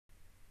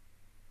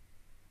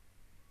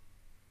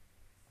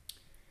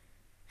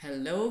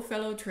Hello,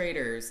 fellow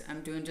traders.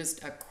 I'm doing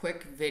just a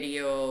quick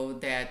video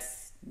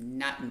that's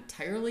not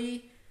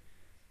entirely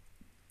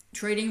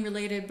trading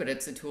related, but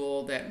it's a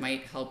tool that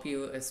might help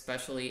you,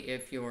 especially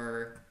if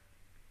your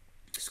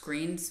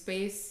screen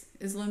space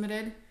is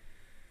limited.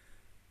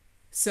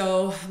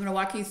 So I'm going to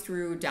walk you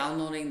through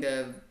downloading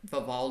the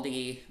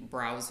Vivaldi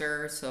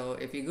browser. So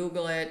if you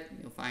Google it,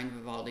 you'll find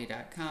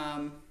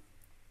vivaldi.com.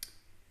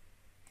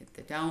 Hit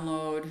the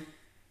download.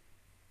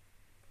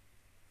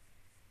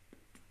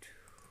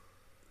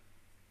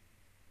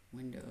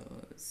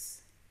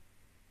 Windows.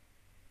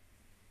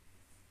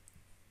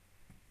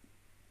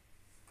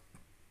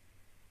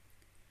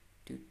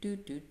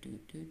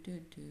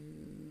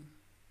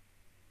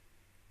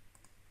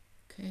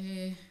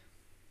 Okay.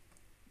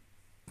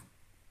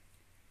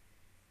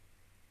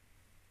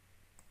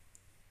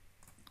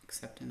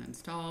 Accept and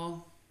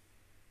install.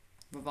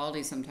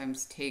 Vivaldi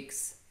sometimes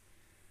takes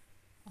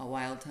a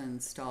while to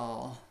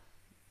install.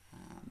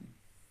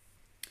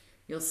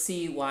 You'll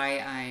see why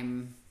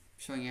I'm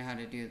showing you how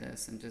to do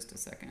this in just a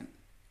second.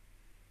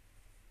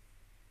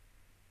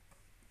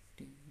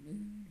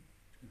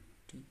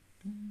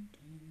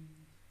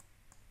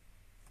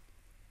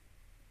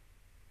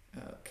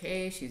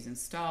 Okay, she's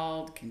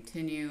installed.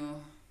 Continue.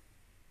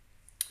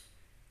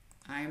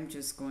 I'm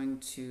just going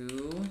to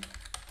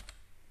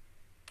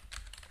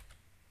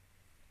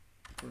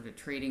go to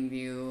Trading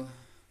View.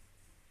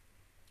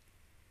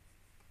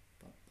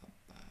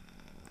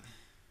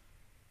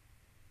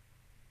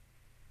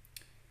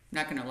 I'm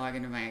not going to log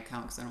into my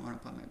account because I don't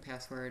want to put my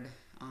password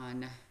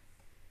on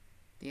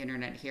the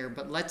internet here.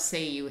 But let's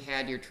say you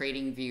had your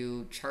Trading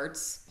View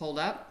charts pulled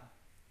up.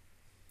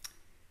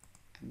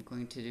 I'm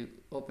going to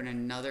open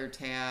another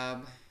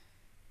tab.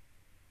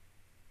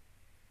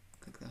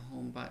 Click the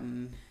home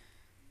button.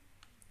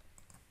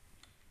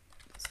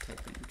 Let's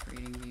type in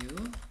Trading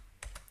View.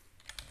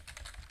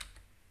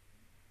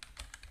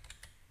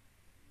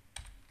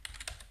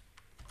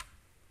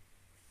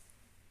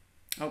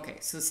 Okay,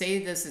 so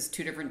say this is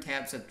two different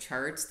tabs of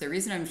charts. The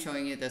reason I'm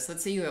showing you this,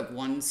 let's say you have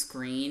one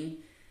screen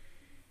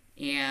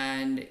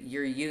and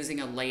you're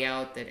using a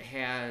layout that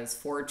has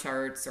 4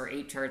 charts or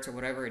 8 charts or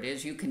whatever it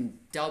is. You can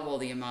double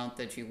the amount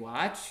that you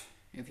watch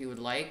if you would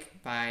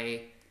like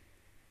by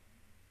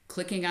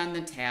clicking on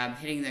the tab,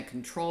 hitting the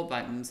control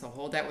button. So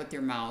hold that with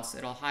your mouse,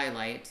 it'll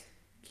highlight.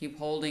 Keep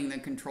holding the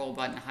control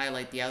button,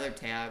 highlight the other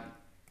tab,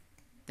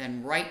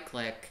 then right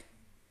click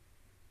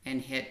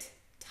and hit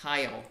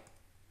tile,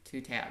 2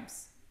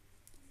 tabs.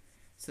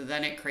 So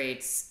then it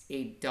creates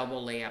a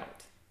double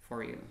layout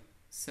for you.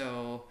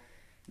 So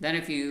then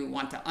if you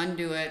want to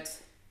undo it,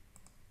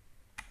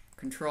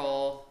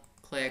 control,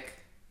 click,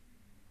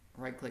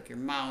 right click your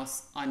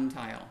mouse,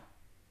 untile.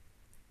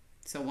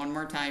 So one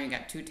more time, you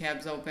got 2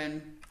 tabs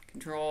open,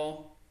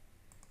 control,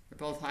 they're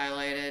both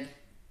highlighted,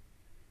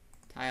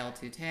 tile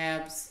 2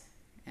 tabs,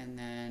 and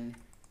then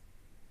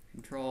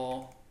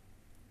control,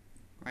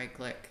 right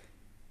click,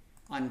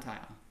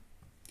 untile.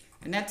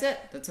 And that's it.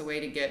 That's a way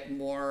to get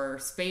more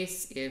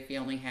space if you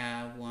only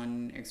have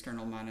one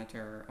external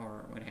monitor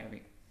or what have you.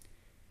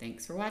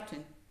 Thanks for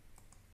watching.